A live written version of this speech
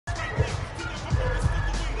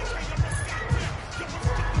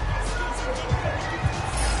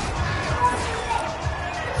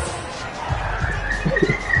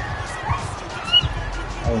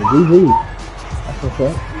GG. That's what's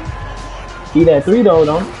up. See that 3 though,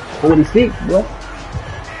 don't 46, boy.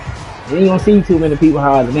 You ain't gonna see too many people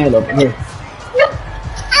higher than that up in here.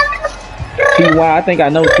 TY, I think I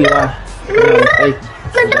know TY. If I'm not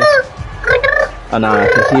mistaken. Oh nah,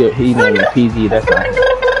 cause he knows PG, that's right.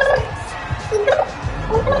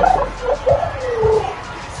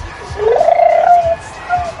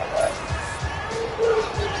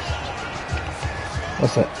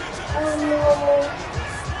 What's up?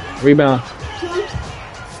 Rebound.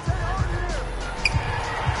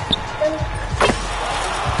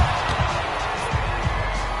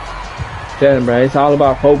 Tell him, bro, it's all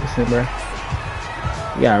about focusing, bro.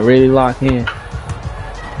 You gotta really lock in.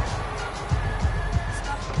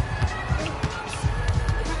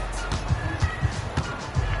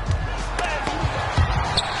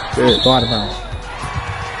 Good, go out of bounds.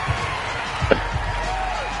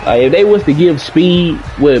 Like, if they was to give speed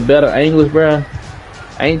with better angles, bro,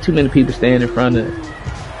 ain't too many people standing in front of it.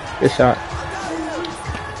 Good shot.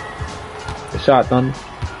 Good shot, Thunder.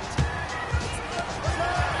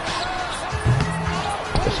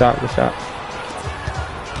 Good shot, good shot.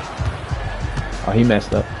 Oh, he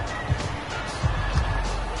messed up.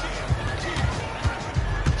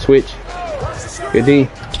 Switch. Good D.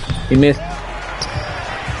 He missed.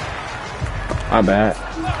 My bad.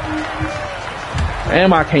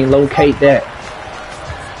 Damn, I can't locate that.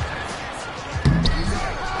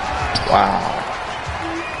 Wow.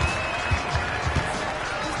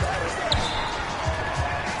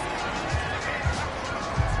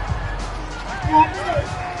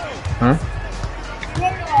 Huh?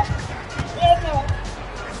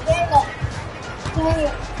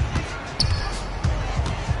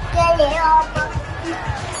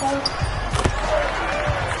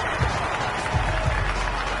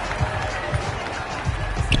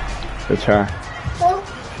 Good try.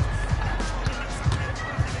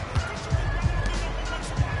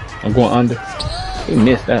 I'm going under. He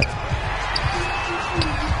missed that.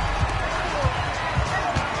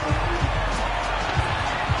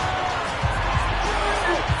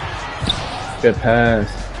 Good pass.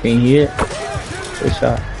 Can't hit. Good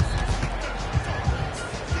shot.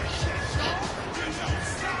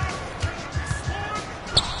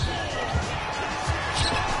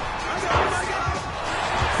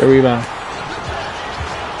 Good rebound.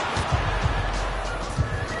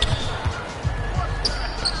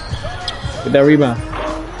 Get that rebound.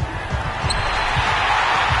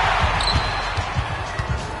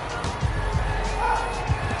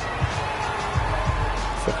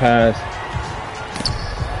 The pass.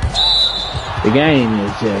 The game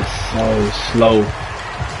is just so slow.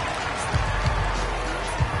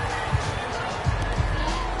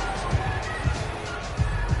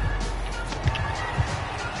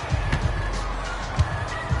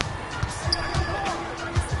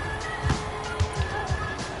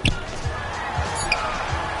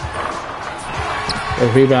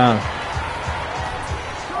 Good rebound.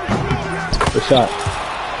 Good shot.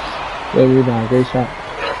 Good rebound. Great shot.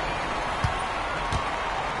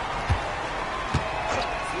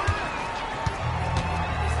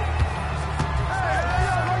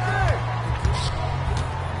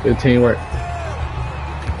 Good teamwork.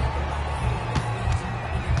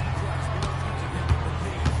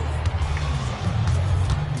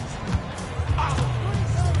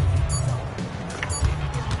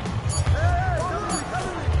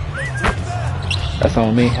 That's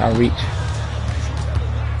on me. I'll reach.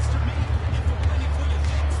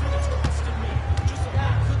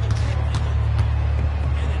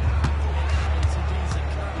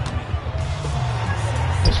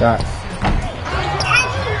 Good shot.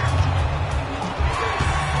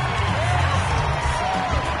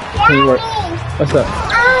 Teamwork. What's up?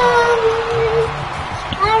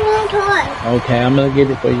 Okay, I'm gonna get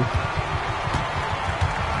it for you.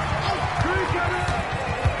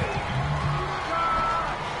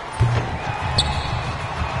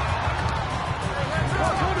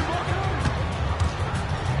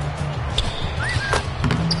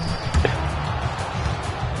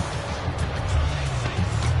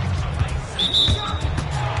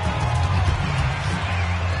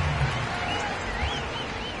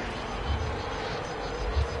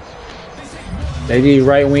 They did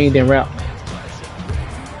right wing, then route.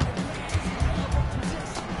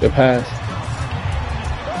 Good pass.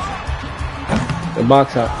 The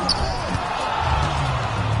box out.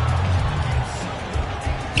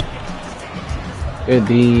 Good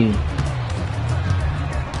D.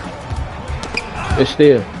 Good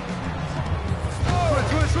steal.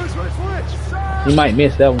 You might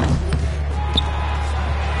miss that one.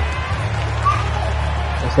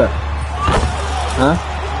 What's up? Huh?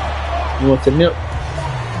 You want some milk?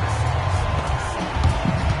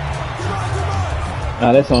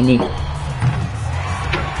 Nah, that's on me.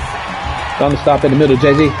 Don't stop in the middle,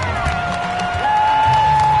 Jay-Z.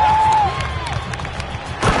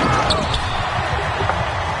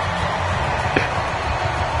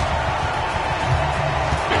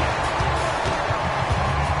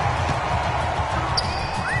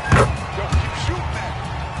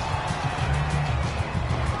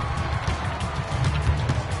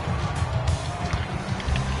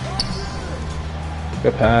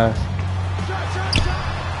 Good pass.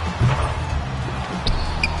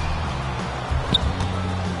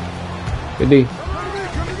 Good D.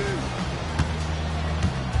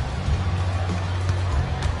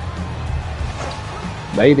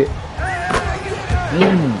 Made it.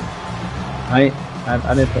 I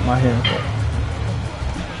didn't put my hands up.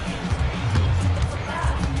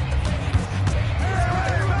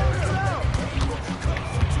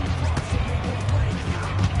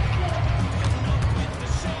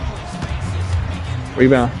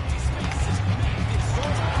 Rebound.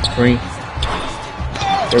 Green.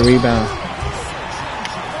 Good rebound.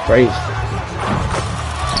 Great.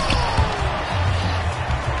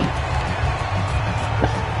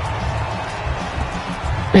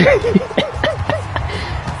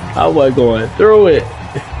 I was going through it.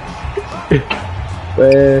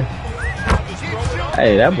 Man.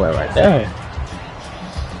 Hey, that boy right there.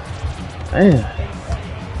 Man.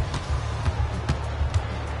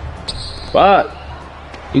 Fuck.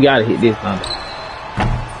 You gotta hit this number.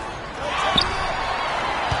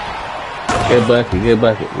 Good bucket, good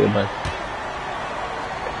bucket, good bucket.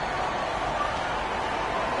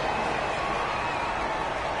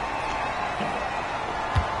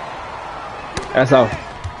 That's all.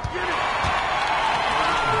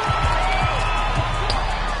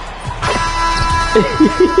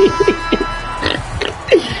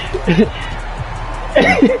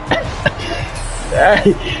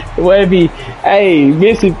 Hey,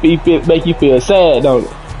 missing feet make you feel sad, don't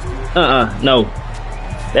it? No.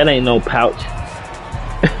 That ain't no pouch.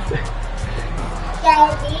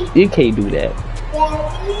 Daddy. You can't do that.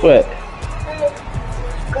 Daddy. What?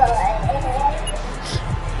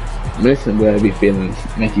 Good. Missing boy be feeling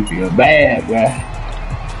make you feel bad, boy.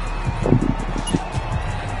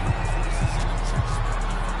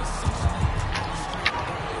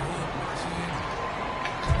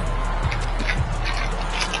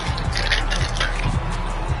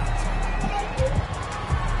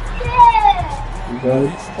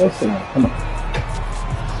 Listen, come on.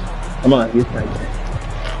 Come on, get right there.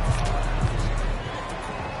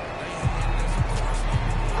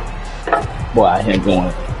 Boy, I here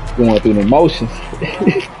going through the motions.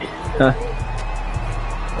 Huh?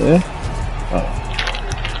 Yeah? Oh.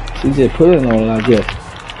 She just put it on, I guess.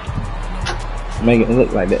 Make it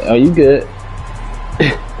look like that. Oh, you good?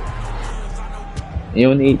 You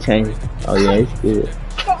don't need change. Oh yeah, it's good.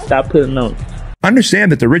 Stop putting on.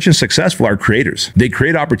 Understand that the rich and successful are creators. They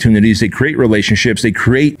create opportunities, they create relationships, they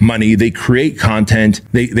create money, they create content,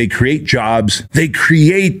 they create jobs, they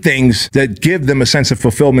create things that give them a sense of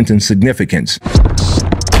fulfillment and significance.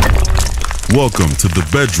 Welcome to the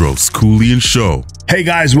Bedros Keuilian Show. Hey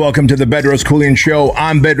guys, welcome to the Bedros Keuilian Show.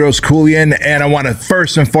 I'm Bedros Keuilian, and I want to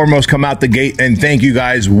first and foremost come out the gate and thank you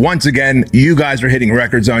guys once again. You guys are hitting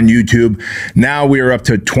records on YouTube. Now we are up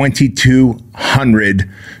to 2,200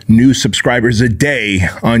 new subscribers a day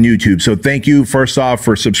on YouTube. So thank you first off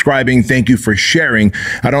for subscribing. Thank you for sharing.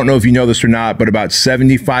 I don't know if you know this or not, but about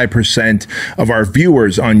 75% of our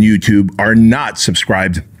viewers on YouTube are not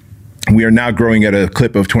subscribed. We are now growing at a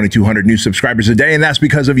clip of 2,200 new subscribers a day, and that's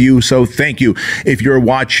because of you. So thank you. If you're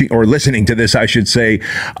watching or listening to this, I should say,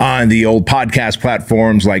 on the old podcast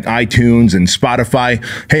platforms like iTunes and Spotify,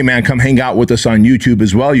 hey man, come hang out with us on YouTube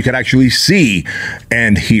as well. You can actually see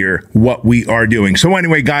and hear what we are doing. So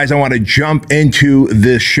anyway, guys, I want to jump into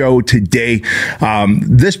this show today.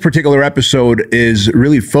 This particular episode is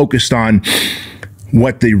really focused on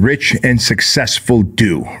what the rich and successful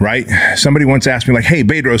do, right? Somebody once asked me like, hey,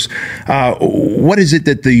 Bedros, what is it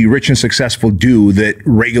that the rich and successful do that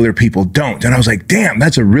regular people don't? And I was like, damn,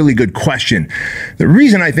 that's a really good question. The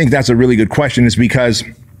reason I think that's a really good question is because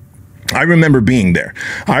I remember being there.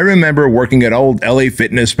 I remember working at old LA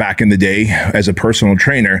Fitness back in the day as a personal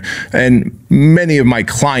trainer, and many of my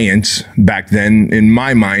clients back then, in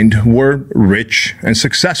my mind, were rich and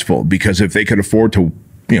successful because if they could afford to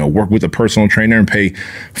work with a personal trainer and pay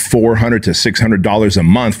 $400 to $600 a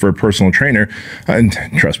month for a personal trainer. And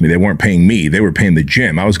trust me, they weren't paying me. They were paying the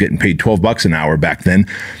gym. I was getting paid $12 an hour back then.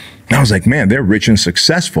 I was like, man, they're rich and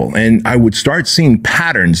successful. And I would start seeing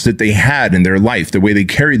patterns that they had in their life, the way they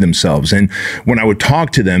carried themselves. And when I would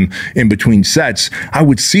talk to them in between sets, I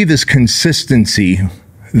would see this consistency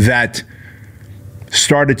that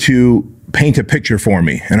started to paint a picture for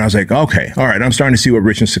me. And I was like, okay, all right, I'm starting to see what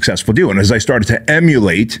rich and successful do. And as I started to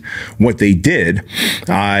emulate what they did,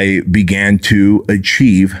 I began to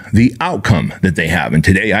achieve the outcome that they have. And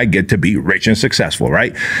today I get to be rich and successful,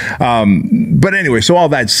 right? But anyway, so all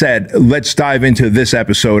that said, let's dive into this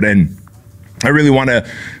episode. And I really want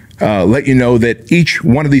to let you know that each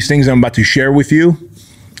one of these things I'm about to share with you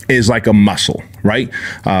is like a muscle, right?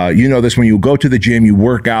 You know this, when you go to the gym, you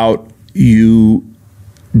work out, you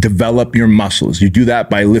develop your muscles. You do that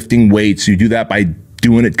by lifting weights. You do that by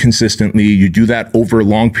doing it consistently. You do that over a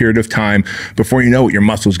long period of time. Before you know it, your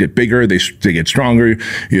muscles get bigger. They get stronger.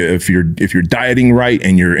 If you're dieting right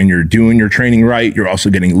and you're doing your training right, you're also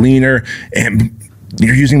getting leaner and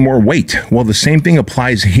you're using more weight. Well, the same thing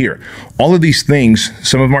applies here. All of these things,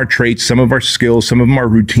 some of them are traits, some of our skills, some of them are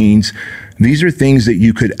routines. These are things that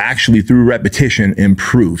you could actually, through repetition,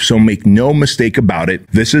 improve. So make no mistake about it.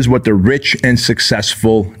 This is what the rich and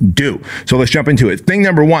successful do. So let's jump into it. Thing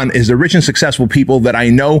number one is the rich and successful people that I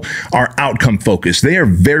know are outcome focused. They are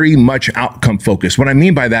very much outcome focused. What I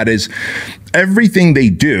mean by that is everything they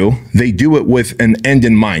do it with an end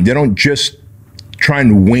in mind. They don't just try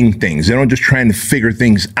and wing things. They don't just try and figure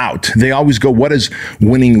things out. They always go, what does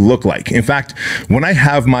winning look like? In fact, when I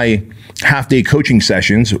have my half-day coaching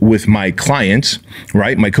sessions with my clients,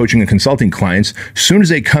 right, my coaching and consulting clients, as soon as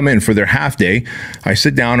they come in for their half day, I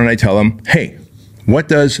sit down and I tell them, hey, what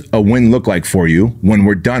does a win look like for you when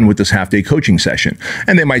we're done with this half-day coaching session?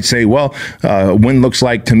 And they might say, well, a win looks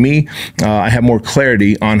like to me, I have more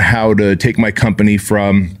clarity on how to take my company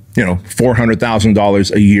from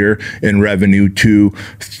 $400,000 a year in revenue to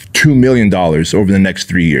 $2 million over the next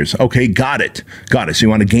 3 years. Okay, got it. So you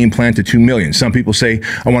want a game plan to $2 million. Some people say,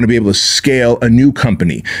 I want to be able to scale a new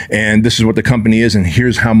company. And this is what the company is. And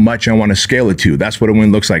here's how much I want to scale it to. That's what a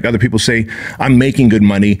win looks like. Other people say, I'm making good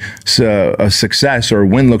money. So a success or a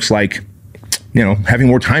win looks like, having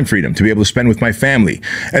more time freedom to be able to spend with my family.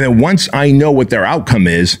 And then once I know what their outcome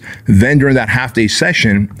is, then during that half-day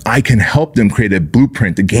session, I can help them create a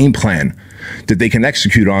blueprint, a game plan that they can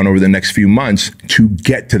execute on over the next few months to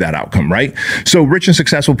get to that outcome, right? So rich and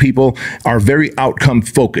successful people are very outcome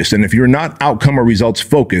focused. And if you're not outcome or results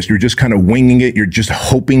focused, you're just kind of winging it, you're just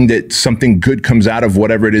hoping that something good comes out of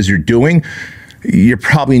whatever it is you're doing, you're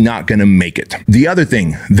probably not going to make it. The other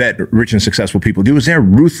thing that rich and successful people do is they're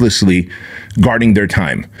ruthlessly guarding their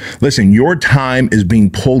time. Listen, your time is being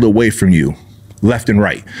pulled away from you left and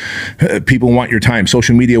right. People want your time.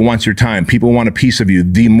 Social media wants your time. People want a piece of you.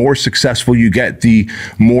 The more successful you get, the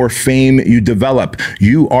more fame you develop.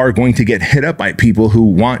 You are going to get hit up by people who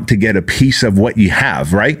want to get a piece of what you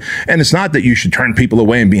have, right? And it's not that you should turn people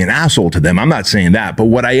away and be an asshole to them. I'm not saying that. But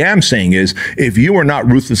what I am saying is if you are not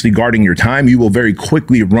ruthlessly guarding your time, you will very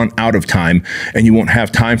quickly run out of time and you won't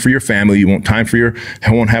have time for your family. You won't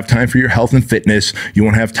have time for your health and fitness. You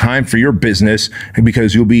won't have time for your business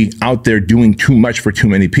because you'll be out there doing too much for too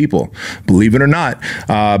many people. Believe it or not,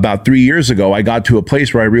 about 3 years ago, I got to a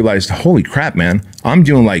place where I realized, holy crap, man, I'm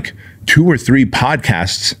doing like 2 or 3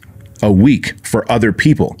 podcasts a week for other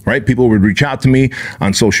people, right? People would reach out to me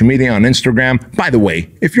on social media, on Instagram. By the way,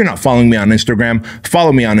 if you're not following me on Instagram,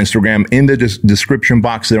 follow me on Instagram in the description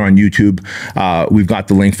box there on YouTube. We've got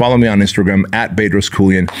the link. Follow me on Instagram at Bedros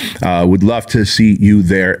Keuilian. Would love to see you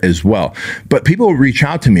there as well. But people would reach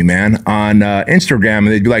out to me, man, on Instagram and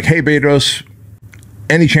they'd be like, hey, Bedros,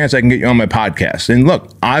 any chance I can get you on my podcast? And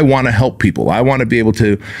look, I want to help people. I want to be able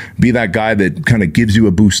to be that guy that kind of gives you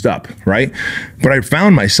a boost up, right? But I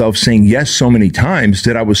found myself saying yes so many times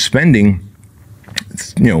that I was spending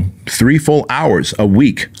 3 full hours a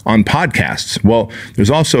week on podcasts. Well, there's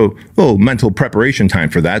also a little mental preparation time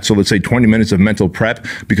for that. So let's say 20 minutes of mental prep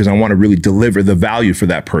because I want to really deliver the value for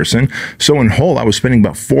that person. So in whole, I was spending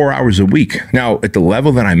about 4 hours a week. Now, at the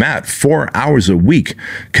level that I'm at, 4 hours a week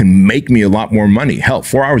can make me a lot more money. Hell,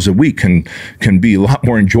 4 hours a week can be a lot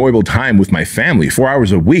more enjoyable time with my family. 4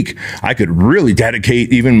 hours a week, I could really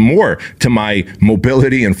dedicate even more to my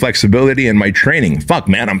mobility and flexibility and my training. Fuck,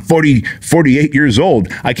 man, I'm 48 years old.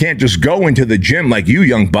 I can't just go into the gym like you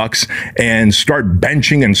young bucks and start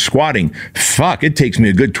benching and squatting. Fuck, it takes me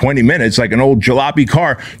a good 20 minutes like an old jalopy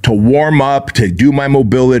car to warm up, to do my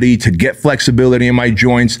mobility, to get flexibility in my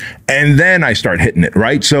joints, and then I start hitting it,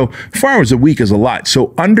 right? So 4 hours a week is a lot.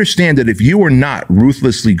 So understand that if you are not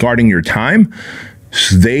ruthlessly guarding your time,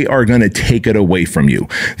 they are going to take it away from you.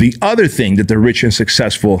 The other thing that the rich and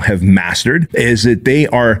successful have mastered is that they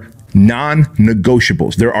are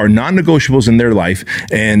non-negotiables. There are non-negotiables in their life,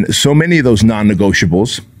 and so many of those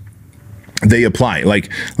non-negotiables they apply.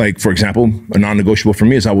 Like for example, a non-negotiable for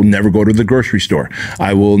me is I will never go to the grocery store.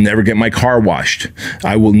 I will never get my car washed.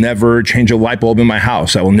 I will never change a light bulb in my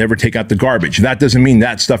house. I will never take out the garbage. That doesn't mean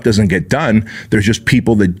that stuff doesn't get done. There's just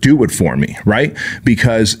people that do it for me, right?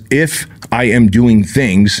 Because if I am doing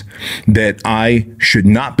things that I should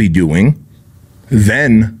not be doing,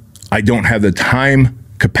 then I don't have the time,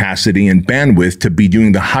 capacity, and bandwidth to be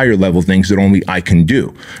doing the higher level things that only I can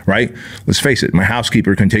do, right? Let's face it, my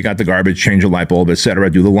housekeeper can take out the garbage, change a light bulb, etc.,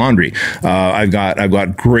 do the laundry. I've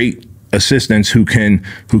got great assistants who can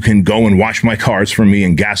go and wash my cars for me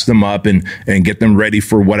and gas them up and get them ready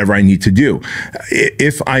for whatever I need to do.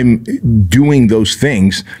 If I'm doing those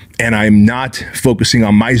things and I'm not focusing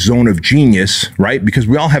on my zone of genius, right? Because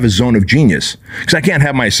we all have a zone of genius. Because I can't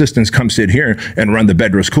have my assistants come sit here and run the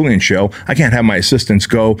Bedros Keuilian show. I can't have my assistants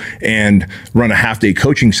go and run a half-day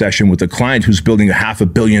coaching session with a client who's building a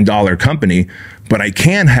 $500 million company. But I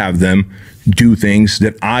can have them do things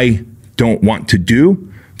that I don't want to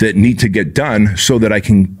do, that need to get done, so that I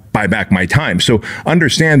can buy back my time. So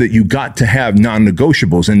understand that you got to have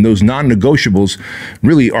non-negotiables, and those non-negotiables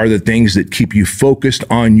really are the things that keep you focused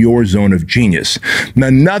on your zone of genius. Now,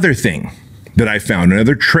 another thing that I found,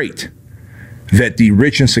 another trait that the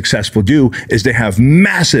rich and successful do, is they have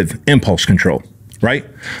massive impulse control, right?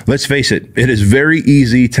 Let's face it, it is very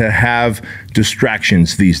easy to have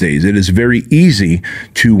distractions these days. It is very easy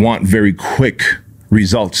to want very quick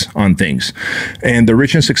results on things. And the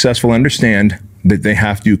rich and successful understand that they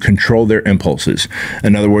have to control their impulses.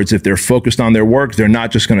 In other words, if they're focused on their work, they're not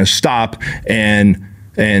just going to stop and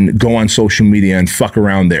go on social media and fuck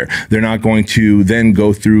around there. They're not going to then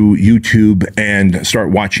go through YouTube and start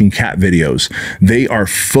watching cat videos. They are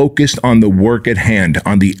focused on the work at hand,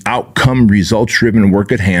 on the outcome, results-driven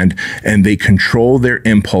work at hand, and they control their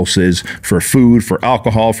impulses for food, for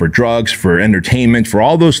alcohol, for drugs, for entertainment, for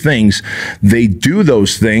all those things. They do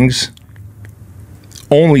those things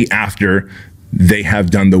only after they have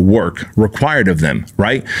done the work required of them,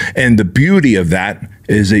 right? And the beauty of that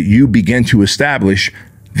is that you begin to establish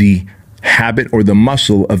the habit or the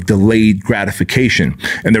muscle of delayed gratification.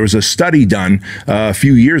 And there was a study done a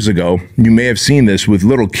few years ago. You may have seen this with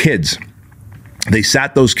little kids. They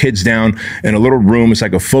sat those kids down in a little room. It's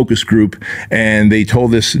like a focus group. And they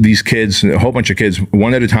told these kids, a whole bunch of kids,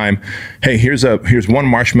 one at a time, hey, here's one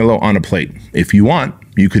marshmallow on a plate. If you want,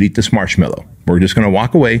 you could eat this marshmallow. We're just going to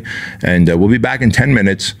walk away, and we'll be back in 10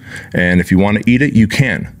 minutes. And if you want to eat it, you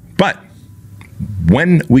can. But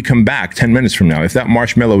when we come back 10 minutes from now, if that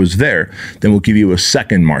marshmallow is there, then we'll give you a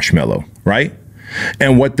second marshmallow, right?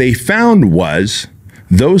 And what they found was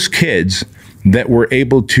those kids that were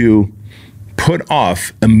able to put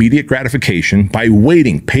off immediate gratification by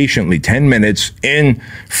waiting patiently 10 minutes in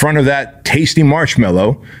front of that tasty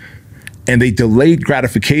marshmallow, and they delayed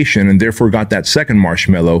gratification and therefore got that second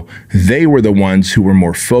marshmallow, they were the ones who were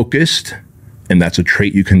more focused, and that's a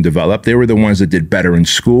trait you can develop. They were the ones that did better in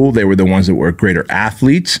school. They were the ones that were greater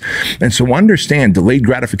athletes. And so understand, delayed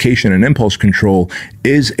gratification and impulse control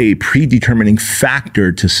is a predetermining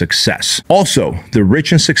factor to success. Also, the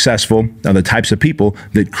rich and successful are the types of people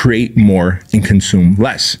that create more and consume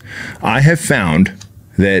less. I have found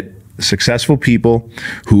that successful people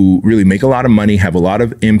who really make a lot of money, have a lot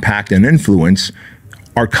of impact and influence,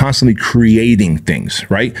 are constantly creating things,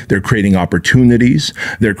 right? They're creating opportunities,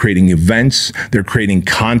 they're creating events, they're creating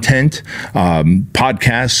content,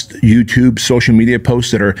 podcasts, YouTube, social media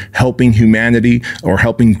posts that are helping humanity or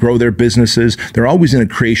helping grow their businesses. They're always in a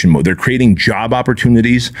creation mode. They're creating job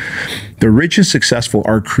opportunities. The rich and successful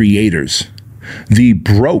are creators. The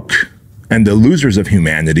broke and the losers of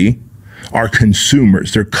humanity are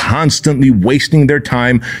consumers. They're constantly wasting their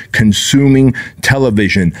time consuming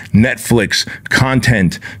television, Netflix,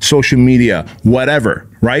 content, social media, whatever,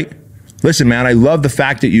 right? Listen, man, I love the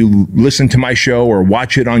fact that you listen to my show or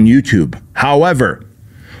watch it on YouTube. However,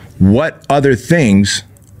 what other things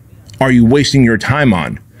are you wasting your time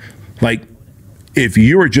on? Like, if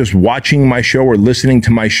you are just watching my show or listening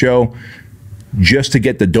to my show just to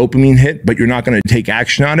get the dopamine hit, but you're not going to take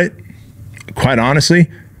action on it, quite honestly,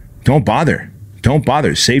 don't bother. Don't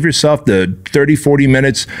bother. Save yourself the 30, 40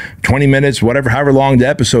 minutes, 20 minutes, whatever, however long the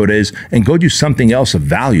episode is, and go do something else of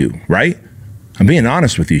value, right? I'm being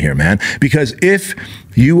honest with you here, man. Because if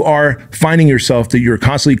you are finding yourself that you're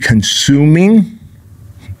constantly consuming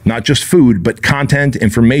not just food, but content,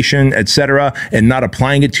 information, etc., and not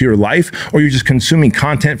applying it to your life, or you're just consuming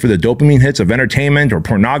content for the dopamine hits of entertainment or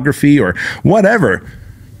pornography or whatever,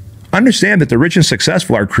 understand that the rich and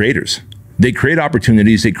successful are creators. They create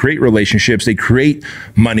opportunities, they create relationships, they create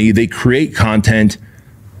money, they create content,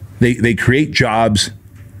 they create jobs,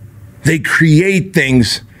 they create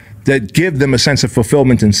things that give them a sense of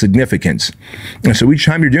fulfillment and significance. And so each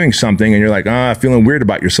time you're doing something and you're like, feeling weird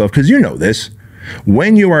about yourself, because you know this,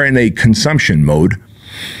 when you are in a consumption mode,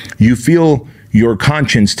 you feel your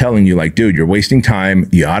conscience telling you like, dude, you're wasting time.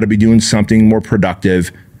 You ought to be doing something more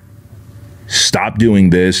productive. Stop doing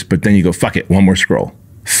this. But then you go, fuck it, one more scroll.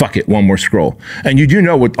 Fuck it, one more scroll. And you do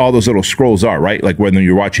know what all those little scrolls are, right? Like whether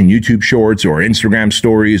you're watching YouTube shorts or Instagram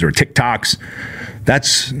stories or TikToks,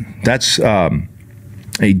 that's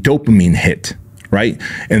a dopamine hit, right?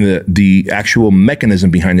 And the actual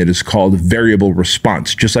mechanism behind it is called variable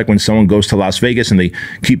response. Just like when someone goes to Las Vegas and they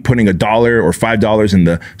keep putting $1 or $5 in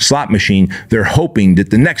the slot machine, they're hoping that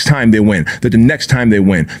the next time they win, that the next time they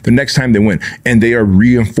win, the next time they win, and they are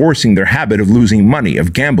reinforcing their habit of losing money,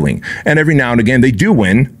 of gambling. And every now and again they do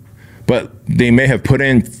win, but they may have put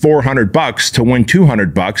in $400 to win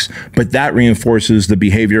 $200, but that reinforces the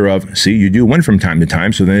behavior of, see, you do win from time to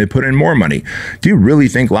time, so then they put in more money. Do you really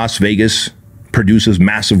think Las Vegas produces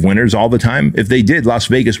massive winners all the time? If they did, Las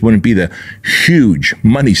Vegas wouldn't be the huge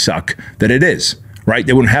money suck that it is, right?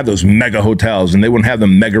 They wouldn't have those mega hotels and they wouldn't have the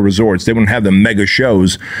mega resorts. They wouldn't have the mega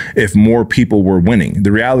shows if more people were winning.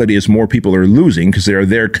 The reality is more people are losing because they are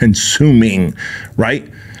there consuming, right?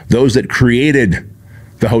 Those that created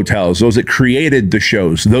the hotels, those that created the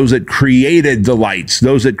shows, those that created the lights,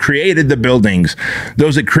 those that created the buildings,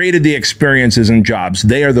 those that created the experiences and jobs,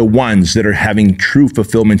 they are the ones that are having true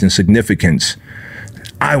fulfillment and significance.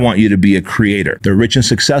 I want you to be a creator. The rich and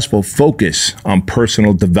successful focus on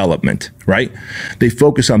personal development, right? They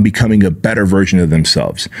focus on becoming a better version of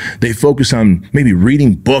themselves. They focus on maybe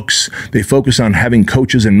reading books. They focus on having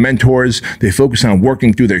coaches and mentors. They focus on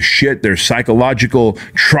working through their shit, their psychological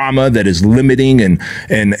trauma that is limiting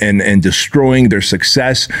and destroying their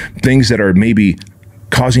success, things that are maybe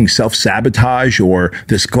causing self-sabotage or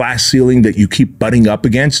this glass ceiling that you keep butting up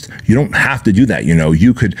against. You don't have to do that. You know,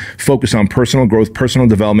 you could focus on personal growth, personal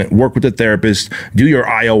development, work with a therapist, do your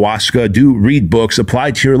ayahuasca, read books,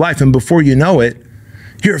 apply to your life. And before you know it,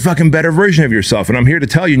 you're a fucking better version of yourself. And I'm here to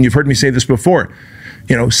tell you, and you've heard me say this before,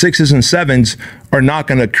 you know, 6s and 7s are not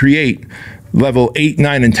going to create level 8,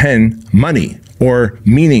 9, and 10 money or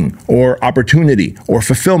meaning or opportunity or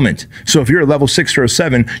fulfillment. So if you're a level 6 or a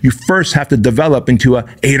 7, you first have to develop into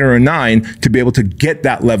a 8 or a 9 to be able to get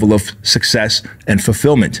that level of success and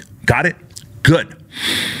fulfillment. Got it? Good.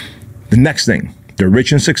 The next thing, the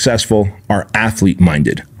rich and successful are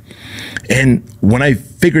athlete-minded. And when I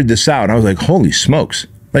figured this out, I was like, holy smokes.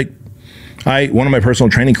 Like, one of my personal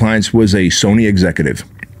training clients was a Sony executive.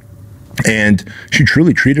 And she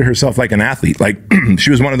truly treated herself like an athlete. Like, she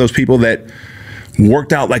was one of those people that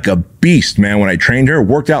worked out like a beast, man. When I trained her,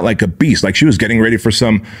 worked out like a beast. Like she was getting ready for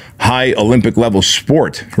some high Olympic level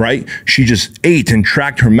sport, right? She just ate and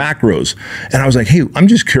tracked her macros. And I was like, hey, I'm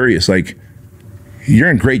just curious, like, you're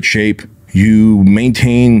in great shape. You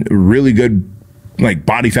maintain really good like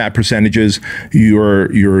body fat percentages.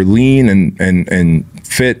 You're lean and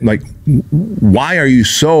fit. Like, why are you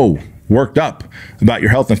so worked up about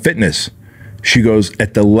your health and fitness? She goes,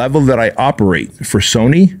 at the level that I operate for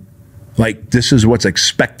Sony, like, this is what's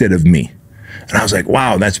expected of me. And I was like,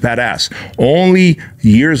 wow, that's badass. Only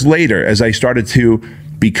years later, as I started to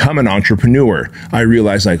become an entrepreneur, I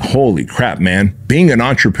realized, like, holy crap, man, being an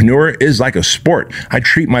entrepreneur is like a sport. I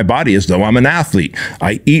treat my body as though I'm an athlete.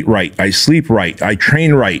 I eat right, I sleep right, I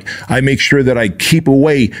train right. I make sure that I keep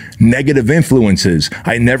away negative influences.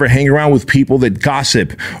 I never hang around with people that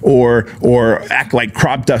gossip or act like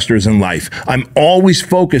crop dusters in life. I'm always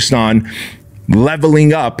focused on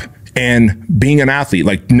leveling up and being an athlete.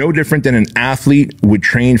 Like, no different than an athlete would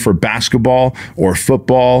train for basketball or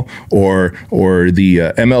football or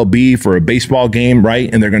the MLB for a baseball game, right?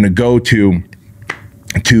 And they're going to go to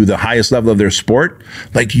the highest level of their sport.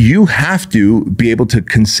 Like, you have to be able to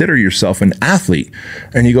consider yourself an athlete.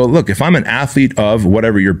 And you go, look, if I'm an athlete of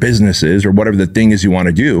whatever your business is or whatever the thing is you want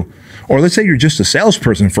to do, or let's say you're just a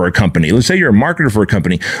salesperson for a company. Let's say you're a marketer for a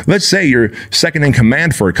company. Let's say you're second in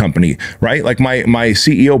command for a company, right? Like my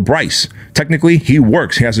CEO, Bryce, technically he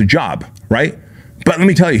works, he has a job, right? But let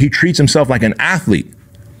me tell you, he treats himself like an athlete.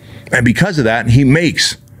 And because of that, he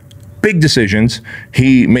makes big decisions.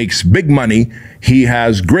 He makes big money. He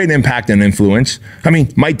has great impact and influence. I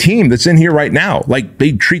mean, my team that's in here right now, like,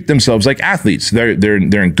 they treat themselves like athletes. They're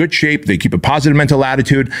in good shape. They keep a positive mental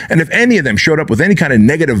attitude. And if any of them showed up with any kind of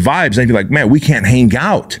negative vibes, I'd be like, man, we can't hang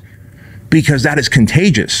out, because that is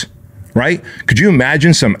contagious, right? Could you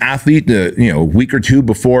imagine some athlete, a week or two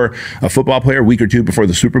before a football player, a week or two before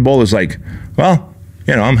the Super Bowl is like, well,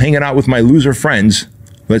 I'm hanging out with my loser friends.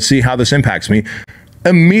 Let's see how this impacts me.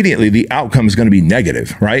 immediately the outcome is going to be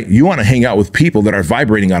negative, right? You want to hang out with people that are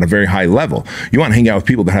vibrating on a very high level. You want to hang out with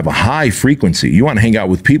people that have a high frequency. You want to hang out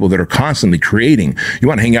with people that are constantly creating. You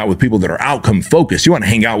want to hang out with people that are outcome focused. You want to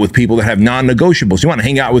hang out with people that have non-negotiables. You want to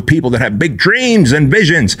hang out with people that have big dreams and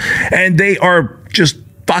visions, and they are just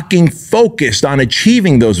fucking focused on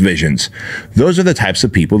achieving those visions. Those are the types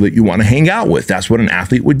of people that you want to hang out with. That's what an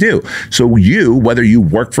athlete would do. So you, whether you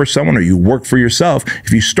work for someone or you work for yourself,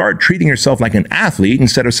 if you start treating yourself like an athlete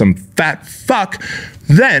instead of some fat fuck,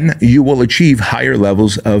 then you will achieve higher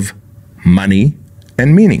levels of money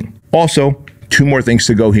and meaning. Also, 2 more things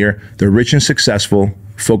to go here. The rich and successful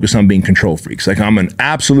focus on being control freaks. Like, I'm an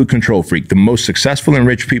absolute control freak, the most successful and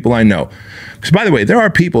rich people I know. Because, by the way, there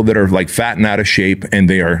are people that are like fat and out of shape and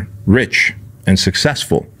they are rich and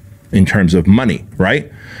successful in terms of money,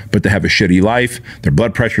 right? But they have a shitty life. Their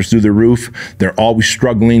blood pressure's through the roof. They're always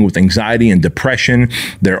struggling with anxiety and depression.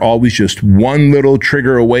 They're always just one little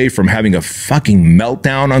trigger away from having a fucking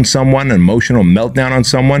meltdown on someone, an emotional meltdown on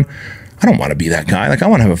someone. I don't want to be that guy. Like, I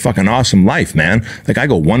want to have a fucking awesome life, man. Like, I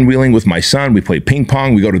go one-wheeling with my son. We play ping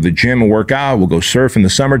pong. We go to the gym and work out. We'll go surf in the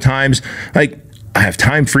summer times. Like, I have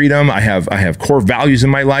time freedom. I have core values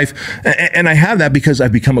in my life. And I have that because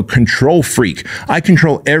I've become a control freak. I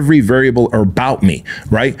control every variable about me,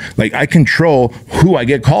 right? Like, I control who I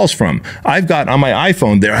get calls from. I've got on my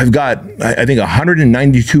iPhone there, I've got, I think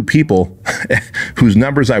 192 people whose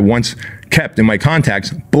numbers I once kept in my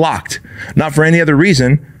contacts blocked. Not for any other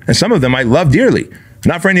reason. And some of them I love dearly.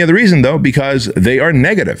 Not for any other reason, though, because they are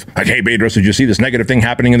negative. Like, hey, Bedros, did you see this negative thing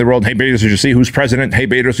happening in the world? Hey, Bedros, did you see who's president? Hey,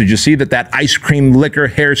 Bedros, did you see that ice cream liquor,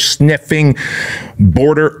 hair sniffing,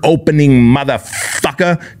 border opening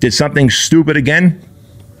motherfucker did something stupid again?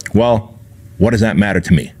 Well, what does that matter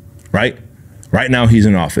to me, right? Right now, he's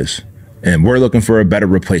in office, and we're looking for a better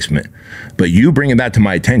replacement. But you bringing that to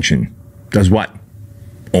my attention does what?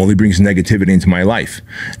 Only brings negativity into my life.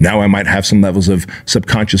 Now I might have some levels of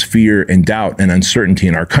subconscious fear and doubt and uncertainty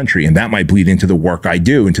in our country, and that might bleed into the work I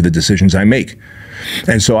do, into the decisions I make.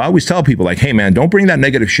 And so I always tell people, like, hey man, don't bring that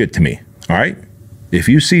negative shit to me, all right? If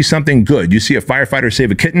you see something good, you see a firefighter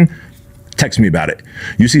save a kitten, text me about it.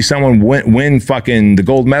 You see someone win fucking the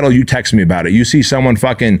gold medal, you text me about it. You see someone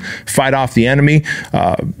fucking fight off the enemy,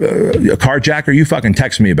 a carjacker, you fucking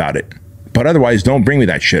text me about it. But otherwise, don't bring me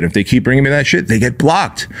that shit. If they keep bringing me that shit, they get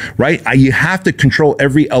blocked, right? You have to control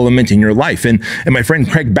every element in your life. And my friend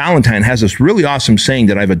Craig Ballantyne has this really awesome saying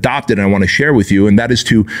that I've adopted and I want to share with you, and that is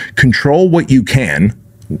to control what you can,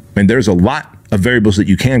 and there's a lot of variables that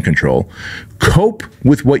you can control, cope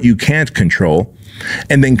with what you can't control,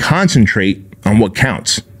 and then concentrate on what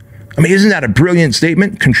counts. I mean, isn't that a brilliant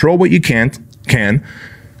statement? Control what you can,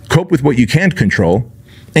 cope with what you can't control,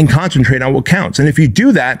 and concentrate on what counts. And if you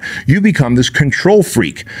do that, you become this control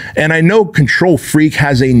freak. And I know control freak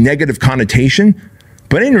has a negative connotation,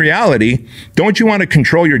 but in reality, don't you want to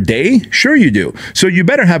control your day? Sure you do. So you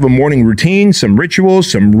better have a morning routine, some rituals,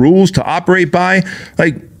 some rules to operate by.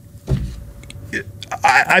 Like,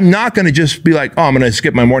 I'm not going to just be like, oh, I'm going to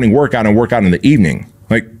skip my morning workout and work out in the evening.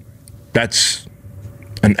 Like, that's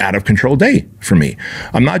an out of control day for me.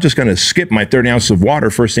 I'm not just going to skip my 30 ounces of water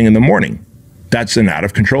first thing in the morning. That's an out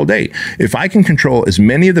of control day. If I can control as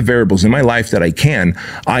many of the variables in my life that I can,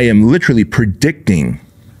 I am literally predicting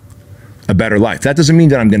a better life. That doesn't mean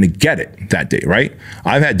that I'm going to get it that day, right?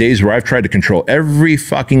 I've had days where I've tried to control every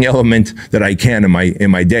fucking element that I can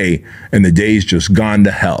in my day, and the day's just gone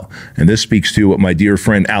to hell. And this speaks to what my dear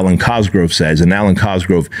friend Alan Cosgrove says. And Alan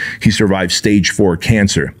Cosgrove, he survived stage 4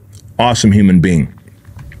 cancer. Awesome human being.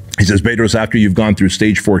 He says, Bedros, after you've gone through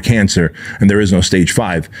stage 4 cancer, and there is no stage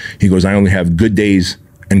 5, he goes, I only have good days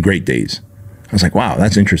and great days. I was like, wow,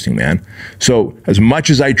 that's interesting, man. So as much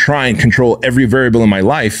as I try and control every variable in my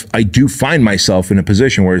life, I do find myself in a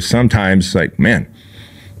position where sometimes, like, man,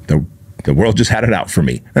 the world just had it out for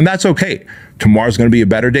me. And that's okay. Tomorrow's going to be a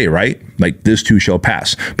better day, right? Like, this too shall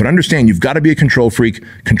pass. But understand, you've got to be a control freak,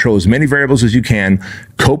 control as many variables as you can,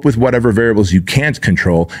 cope with whatever variables you can't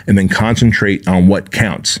control, and then concentrate on what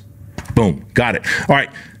counts. Boom, got it. All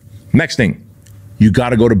right, next thing. You got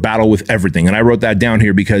to go to battle with everything. And I wrote that down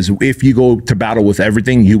here because if you go to battle with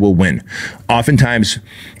everything, you will win. Oftentimes,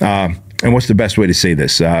 and what's the best way to say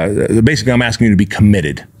this? Basically, I'm asking you to be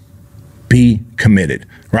committed. Be committed,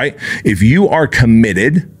 right? If you are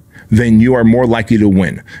committed, then you are more likely to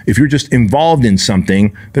win. If you're just involved in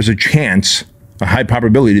something, there's a chance, a high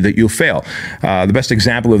probability that you'll fail. The best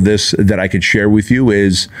example of this that I could share with you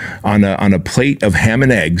is on a plate of ham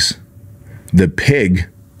and eggs, the pig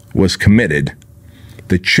was committed.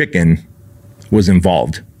 The chicken was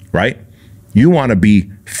involved, right? You want to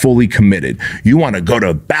be fully committed. You want to go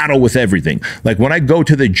to battle with everything. Like when I go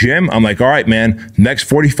to the gym, I'm like, all right, man, next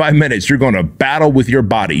 45 minutes, you're going to battle with your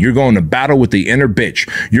body. You're going to battle with the inner bitch.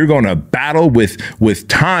 You're going to battle with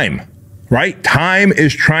time, right? Time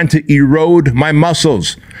is trying to erode my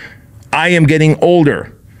muscles. I am getting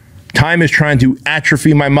older. Time is trying to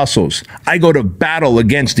atrophy my muscles. I go to battle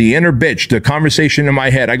against the inner bitch, the conversation in my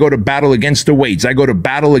head. I go to battle against the weights. I go to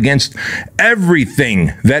battle against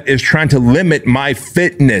everything that is trying to limit my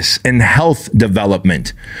fitness and health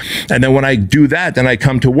development. And then when I do that, then I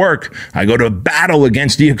come to work. I go to battle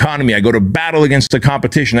against the economy. I go to battle against the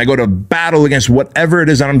competition. I go to battle against whatever it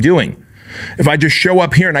is that I'm doing. If I just show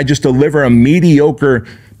up here and I just deliver a mediocre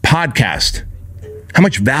podcast, how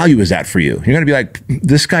much value is that for you? You're going to be like,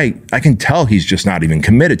 this guy, I can tell he's just not even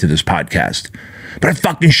committed to this podcast. But I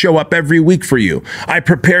fucking show up every week for you. I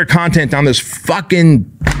prepare content on this fucking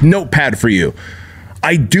notepad for you.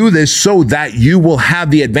 I do this so that you will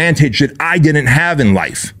have the advantage that I didn't have in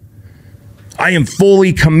life. I am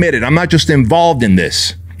fully committed. I'm not just involved in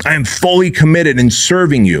this. I am fully committed in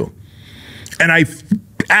serving you. And I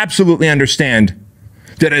absolutely understand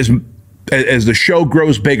that as the show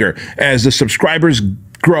grows bigger, as the subscribers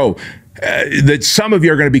grow, that some of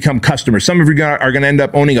you are going to become customers. Some of you are going to end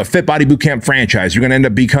up owning a Fit Body Bootcamp franchise. You're going to end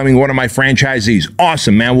up becoming one of my franchisees.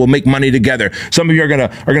 Awesome, man. We'll make money together. Some of you are going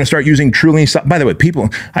to start using Truly. By the way, people,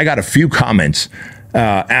 I got a few comments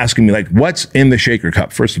asking me, like, what's in the shaker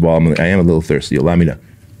cup? First of all, I am a little thirsty. Allow me to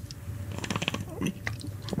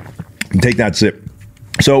take that sip.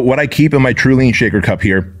 So what I keep in my Truly shaker cup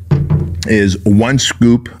here is 1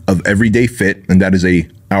 scoop of Everyday Fit, and that is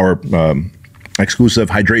our exclusive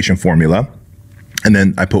hydration formula. And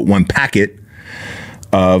then I put 1 packet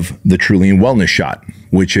of the Truly Wellness Shot,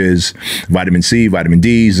 which is vitamin C, vitamin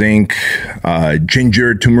D, zinc,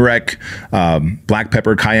 ginger, turmeric, black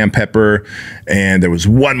pepper, cayenne pepper, and there was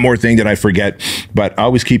one more thing that I forget, but I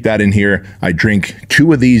always keep that in here. I drink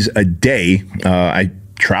 2 of these a day. I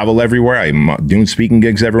travel everywhere. I'm doing speaking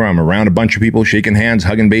gigs everywhere. I'm around a bunch of people, shaking hands,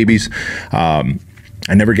 hugging babies. I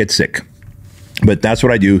never get sick. But that's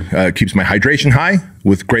what I do. Keeps my hydration high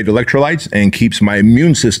with great electrolytes and keeps my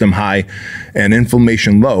immune system high and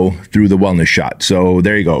inflammation low through the Wellness Shot. So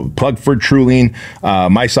there you go. Plug for Truline,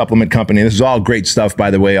 my supplement company. This is all great stuff,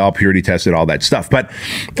 by the way, all purity tested, all that stuff. But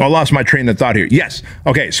I lost my train of thought here. Yes.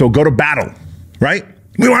 Okay. So go to battle, right?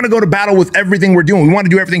 We want to go to battle with everything we're doing. We want to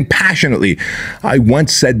do everything passionately. I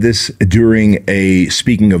once said this during a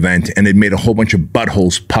speaking event, and it made a whole bunch of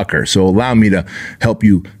buttholes pucker. So allow me to help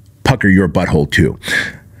you pucker your butthole too.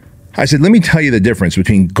 I said, let me tell you the difference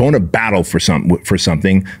between going to battle for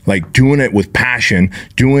something, like doing it with passion,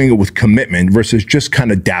 doing it with commitment, versus just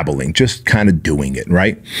kind of dabbling, just kind of doing it,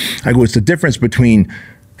 right? I go, it's the difference between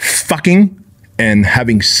fucking and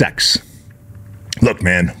having sex. Look,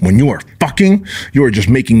 man, when you are fucking, you are just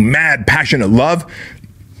making mad, passionate love.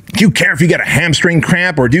 Do you care if you get a hamstring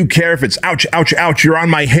cramp, or do you care if it's ouch, ouch, ouch, you're on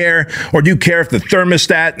my hair, or do you care if the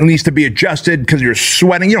thermostat needs to be adjusted because you're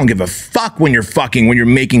sweating? You don't give a fuck when you're fucking, when you're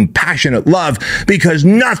making passionate love, because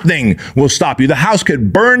nothing will stop you. The house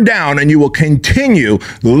could burn down and you will continue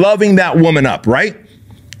loving that woman up, right?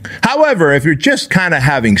 However, if you're just kind of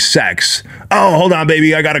having sex, oh, hold on,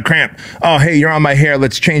 baby, I got a cramp. Oh, hey, you're on my hair.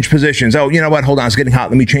 Let's change positions. Oh, you know what? Hold on, it's getting hot.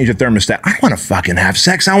 Let me change the thermostat. I want to fucking have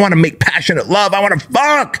sex. I want to make passionate love. I want to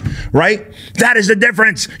fuck, right? That is the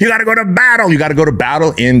difference. You got to go to battle. You got to go to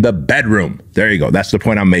battle in the bedroom. There you go. That's the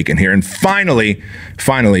point I'm making here. And finally,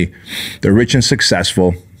 the rich and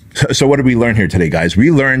successful. So what did we learn here today, guys? We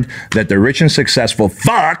learned that the rich and successful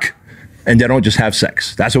fuck, and they don't just have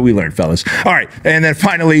sex. That's what we learned, fellas. All right. And then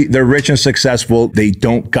finally, the rich and successful, they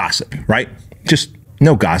don't gossip, right? Just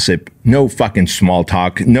no gossip, no fucking small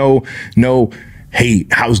talk, no, hey,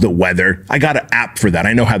 how's the weather? I got an app for that.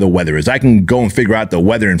 I know how the weather is. I can go and figure out the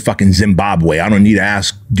weather in fucking Zimbabwe. I don't need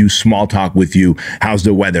to do small talk with you. How's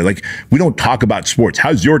the weather? Like, we don't talk about sports.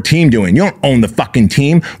 How's your team doing? You don't own the fucking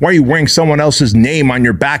team. Why are you wearing someone else's name on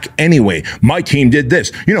your back anyway? My team did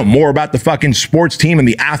this. You know more about the fucking sports team and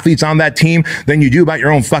the athletes on that team than you do about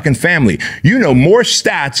your own fucking family. You know more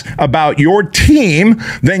stats about your team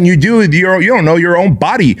than you do you don't know your own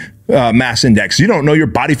body mass index. You don't know your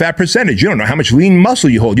body fat percentage. You don't know how much lean muscle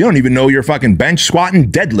you hold. You don't even know your fucking bench, squat,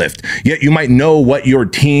 and deadlift. Yet you might know what your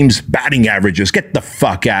team's batting average is. Get the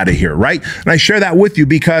fuck out of here, right? And I share that with you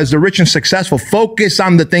because the rich and successful focus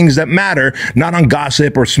on the things that matter, not on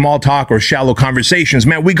gossip or small talk or shallow conversations.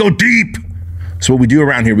 Man, we go deep. That's what we do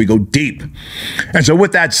around here. We go deep. And so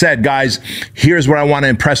with that said, guys, here's what I want to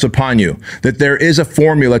impress upon you, that there is a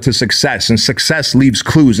formula to success, and success leaves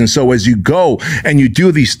clues. And so as you go and you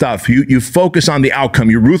do these stuff, you focus on the outcome,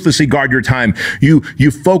 you ruthlessly guard your time, you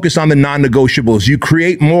focus on the non-negotiables, you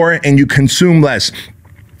create more and you consume less.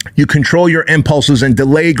 You control your impulses and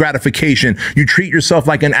delay gratification. You treat yourself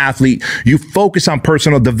like an athlete. You focus on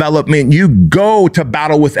personal development. You go to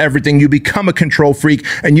battle with everything. You become a control freak,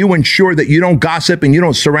 and you ensure that you don't gossip and you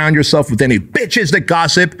don't surround yourself with any bitches that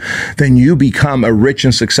gossip. Then you become a rich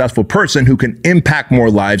and successful person who can impact more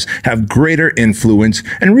lives, have greater influence,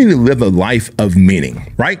 and really live a life of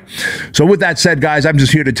meaning, right? So with that said, guys, I'm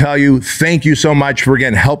just here to tell you, thank you so much for,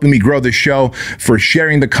 again, helping me grow the show, for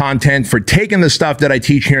sharing the content, for taking the stuff that I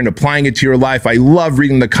teach here and applying it to your life. I love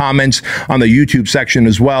reading the comments on the YouTube section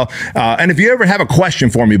as well. And if you ever have a question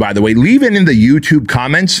for me, by the way, leave it in the YouTube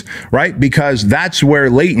comments, right? Because that's where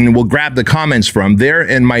Leighton will grab the comments from. There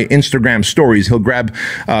in my Instagram stories, he'll grab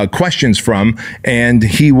questions from, and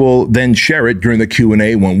he will then share it during the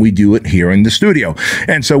Q&A when we do it here in the studio.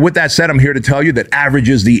 And so with that said, I'm here to tell you that average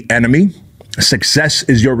is the enemy. Success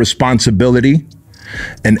is your responsibility.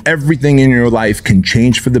 And everything in your life can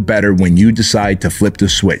change for the better when you decide to flip the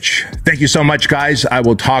switch. Thank you so much, guys. I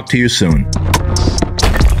will talk to you soon.